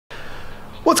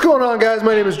What's going on, guys?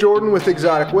 My name is Jordan with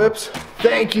Exotic Whips.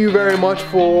 Thank you very much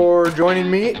for joining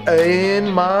me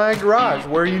in my garage,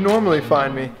 where you normally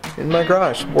find me, in my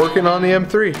garage, working on the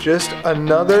M3. Just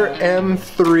another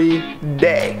M3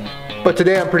 day. But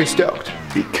today I'm pretty stoked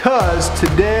because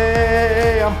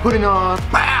today I'm putting on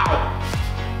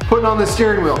the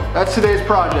steering wheel. That's today's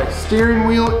project, steering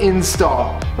wheel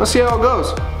install. Let's see how it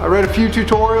goes. I read a few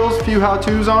tutorials, a few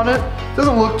how-tos on it.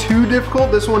 Doesn't look too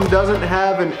difficult. This one doesn't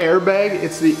have an airbag.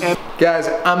 It's the Guys,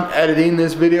 I'm editing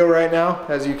this video right now,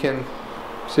 as you can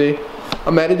see.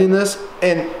 I'm editing this,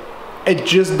 and it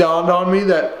just dawned on me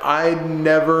that I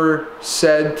never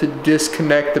said to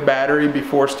disconnect the battery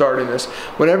before starting this.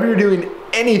 Whenever you're doing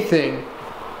anything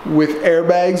with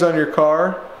airbags on your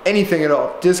car, anything at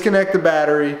all, disconnect the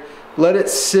battery, let it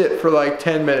sit for like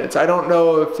 10 minutes. I don't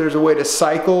know if there's a way to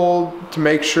cycle to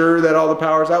make sure that all the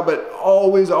power's out, but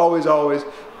always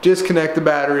disconnect the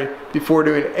battery before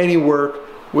doing any work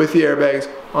with the airbags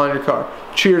on your car.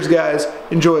 Cheers, guys.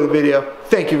 Enjoy the video.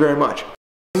 Thank you very much.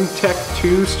 Tech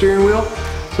 2 steering wheel,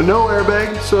 so no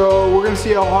airbag, so we're gonna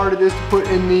see how hard it is to put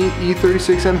in the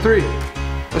E36 M3.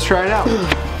 Let's try it out.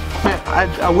 Man,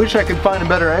 I wish I could find a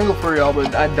better angle for y'all,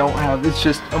 but I don't have. It's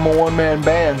just, I'm a one-man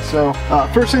band. So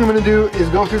first thing I'm gonna do is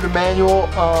go through the manual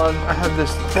on, I have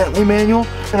this Bentley manual,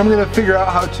 and I'm gonna figure out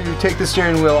how to take the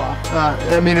steering wheel off.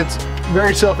 I mean, it's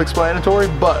very self-explanatory,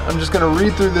 but I'm just gonna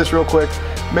read through this real quick,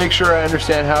 make sure I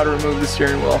understand how to remove the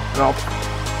steering wheel, and I'll,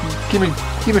 give me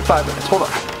 5 minutes, hold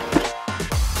on.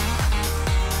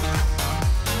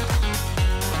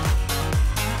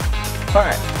 All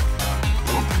right.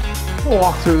 We'll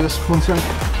walk through this one second.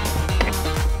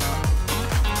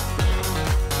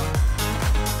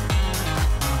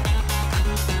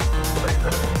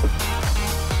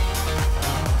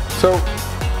 So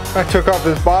I took off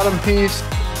this bottom piece.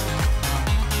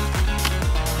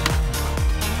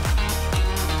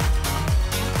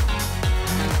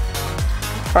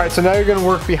 All right, so now you're gonna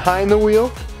work behind the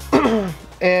wheel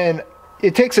and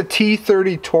it takes a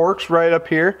T30 Torx right up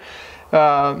here.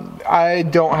 I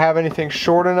don't have anything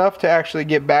short enough to actually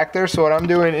get back there, so what I'm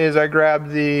doing is I grab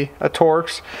a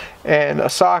Torx and a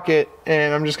socket,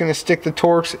 and I'm just going to stick the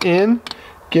Torx in,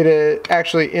 get it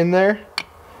actually in there,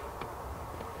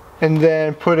 and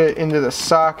then put it into the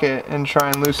socket and try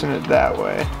and loosen it that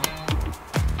way.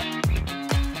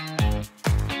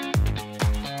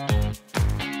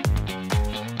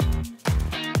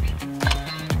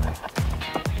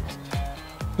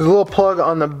 There's a little plug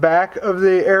on the back of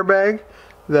the airbag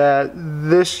that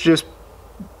this just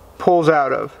pulls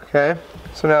out of, okay?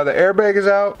 So now the airbag is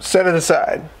out, set it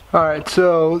aside. All right,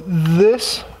 so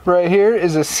this right here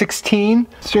is a 16.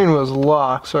 Steering wheel is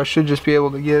locked, so I should just be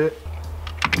able to get it.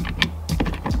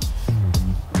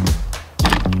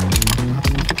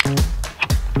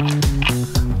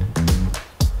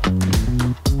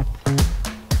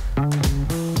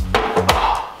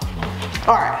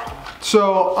 All right.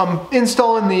 So I'm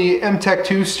installing the M-Tech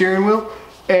 2 steering wheel,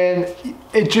 and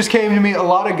it just came to me, a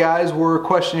lot of guys were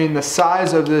questioning the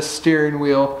size of this steering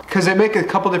wheel because they make a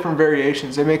couple different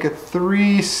variations. They make a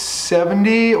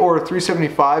 370 or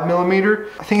 375 millimeter.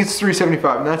 I think it's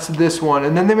 375, and that's this one.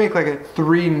 And then they make like a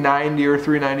 390 or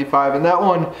 395, and that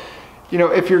one, you know,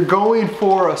 if you're going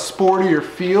for a sportier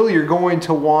feel, you're going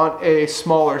to want a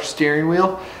smaller steering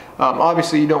wheel.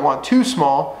 Obviously you don't want too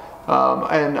small.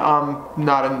 And I'm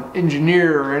not an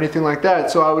engineer or anything like that,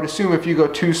 so I would assume if you go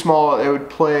too small, it would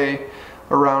play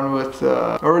around with,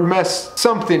 or would mess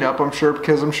something up, I'm sure,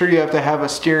 because I'm sure you have to have a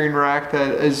steering rack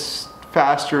that is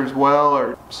faster as well,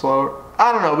 or slower.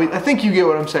 I don't know, but I think you get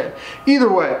what I'm saying.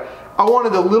 Either way, I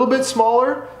wanted a little bit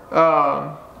smaller,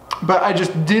 but I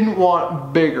just didn't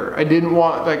want bigger. I didn't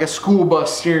want like a school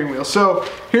bus steering wheel. So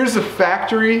here's the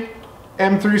factory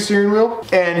M3 steering wheel,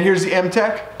 and here's the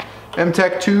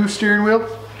M-Tech 2 steering wheel,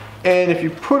 and if you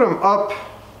put them up,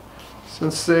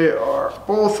 since they are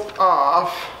both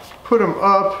off, put them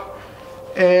up,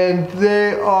 and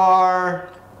they are,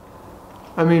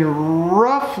 I mean,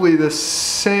 roughly the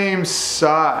same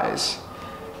size.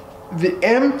 The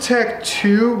M-Tech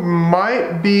 2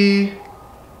 might be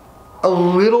a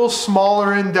little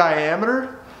smaller in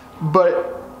diameter,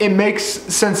 but it makes,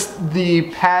 since the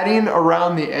padding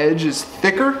around the edge is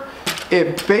thicker,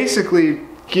 it basically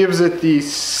gives it the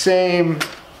same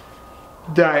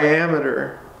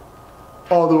diameter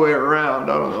all the way around.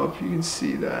 I don't know if you can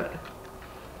see that.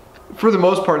 For the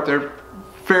most part, they're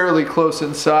fairly close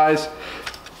in size.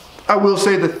 I will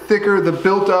say the thicker, the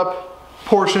built up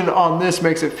portion on this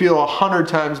makes it feel 100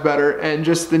 times better, and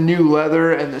just the new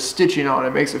leather and the stitching on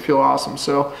it makes it feel awesome.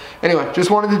 So anyway, just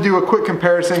wanted to do a quick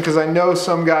comparison because I know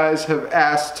some guys have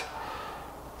asked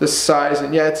the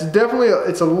sizing. Yeah, it's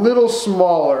a little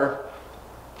smaller.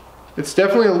 It's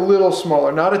definitely a little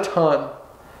smaller, not a ton.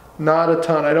 Not a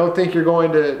ton. I don't think you're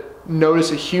going to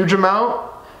notice a huge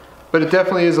amount, but it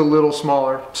definitely is a little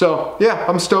smaller. So yeah,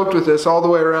 I'm stoked with this all the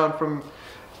way around, from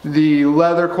the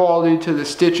leather quality to the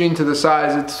stitching to the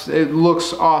size. It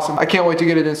looks awesome. I can't wait to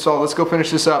get it installed. Let's go finish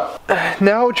this up.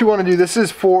 Now what you want to do, this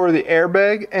is for the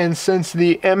airbag, and since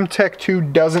the M-Tech 2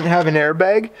 doesn't have an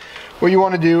airbag, what you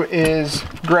want to do is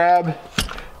grab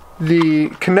the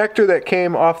connector that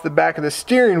came off the back of the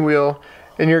steering wheel,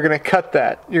 and you're going to cut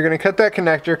that. You're going to cut that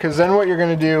connector, because then what you're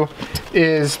going to do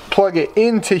is plug it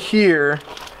into here,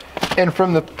 and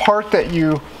from the part that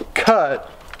you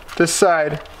cut, this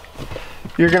side,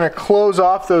 you're going to close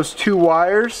off those two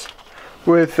wires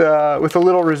with a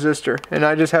little resistor. And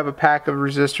I just have a pack of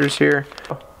resistors here.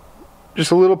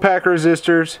 Just a little pack of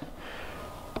resistors.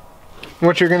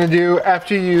 What you're going to do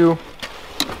after you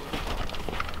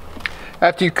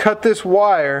cut this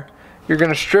wire, you're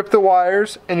going to strip the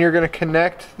wires and you're going to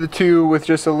connect the two with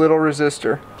just a little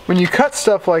resistor. When you cut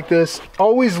stuff like this,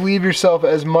 always leave yourself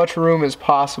as much room as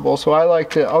possible. So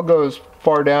I'll go as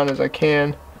far down as I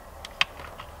can.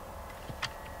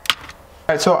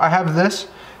 Alright, so I have this,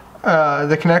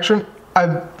 the connection.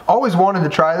 I've always wanted to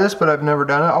try this, but I've never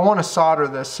done it. I want to solder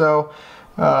this, so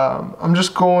I'm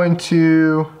just going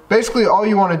to, basically all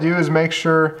you want to do is make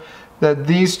sure that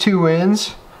these two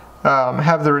ends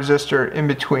have the resistor in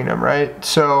between them, right?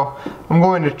 So I'm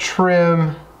going to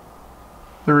trim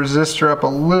the resistor up a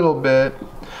little bit,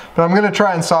 but I'm going to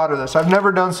try and solder this. I've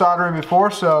never done soldering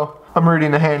before, so I'm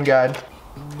reading the hand guide.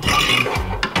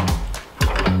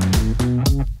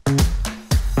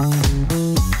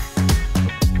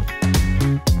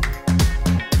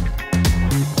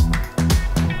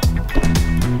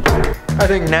 I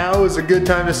think now is a good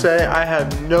time to say I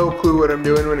have no clue what I'm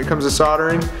doing when it comes to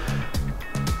soldering.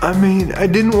 I mean, I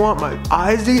didn't want my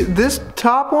eyes to get, this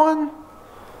top one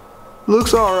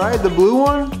looks alright, the blue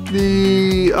one.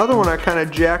 The other one I kind of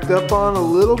jacked up on a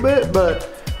little bit, but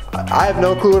I have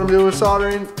no clue what I'm doing with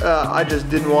soldering. I just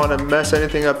didn't want to mess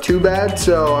anything up too bad,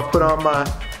 so I put on my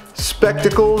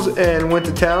spectacles and went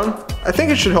to town. I think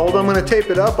it should hold. I'm going to tape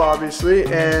it up, obviously,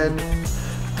 and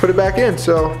put it back in.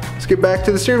 So let's get back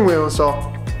to the steering wheel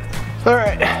install.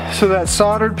 Alright, so that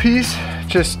soldered piece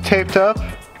just taped up.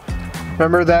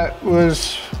 Remember, that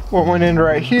was what went in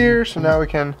right here, so now we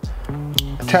can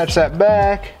attach that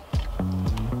back.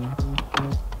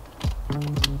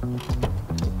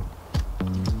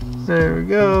 There we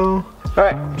go.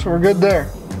 Alright, so we're good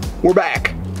there. We're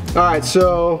back. Alright,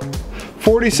 so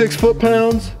 46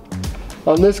 foot-pounds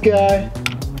on this guy.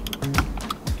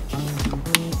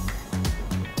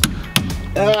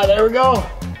 Ah, there we go.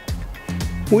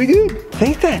 We good.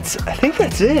 I think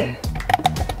that's it.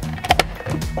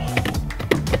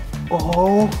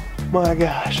 Oh my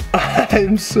gosh.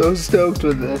 I'm so stoked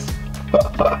with this.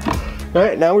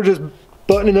 Alright, now we're just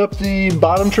buttoning up the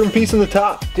bottom trim piece and the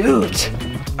top. Dude,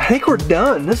 I think we're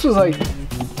done. This was like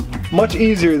much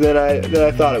easier than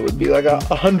I thought it would be, like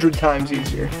 100 times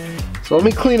easier. So let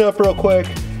me clean up real quick,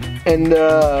 and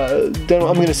then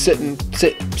I'm gonna sit.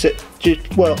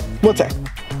 Well, one sec.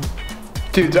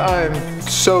 Dudes, I'm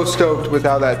so stoked with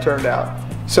how that turned out.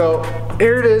 So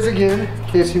here it is again, in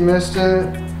case you missed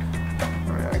it.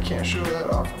 I can't show that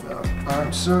off enough.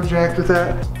 I'm so jacked with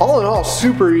that. All in all,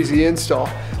 super easy install.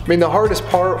 I mean, the hardest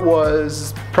part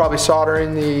was probably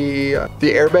soldering the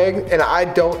airbag, and I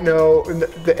don't know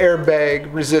the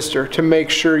airbag resistor to make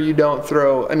sure you don't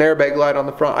throw an airbag light on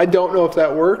the front. I don't know if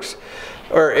that works,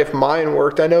 or if mine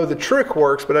worked. I know the trick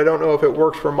works, but I don't know if it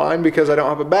works for mine because I don't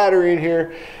have a battery in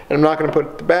here, and I'm not gonna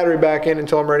put the battery back in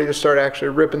until I'm ready to start actually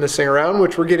ripping this thing around,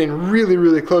 which we're getting really,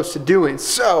 really close to doing.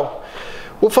 So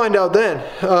we'll find out then.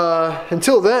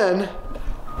 Until then,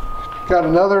 got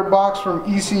another box from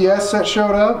ECS that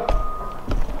showed up.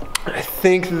 I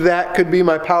think that could be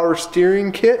my power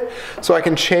steering kit, so I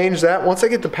can change that. Once I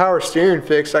get the power steering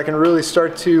fixed, I can really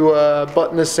start to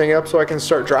button this thing up so I can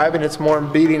start driving. It's more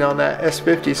beating on that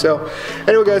S50. So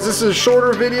anyway guys, this is a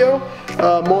shorter video,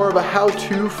 more of a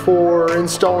how-to for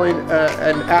installing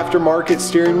an aftermarket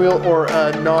steering wheel or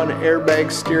a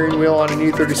non-airbag steering wheel on an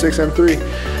E36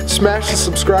 M3. Smash the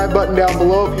subscribe button down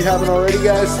below if you haven't already,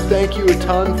 guys. Thank you a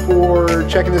ton for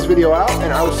checking this video out,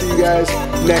 and I will see you guys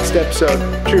next episode.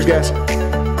 Cheers guys.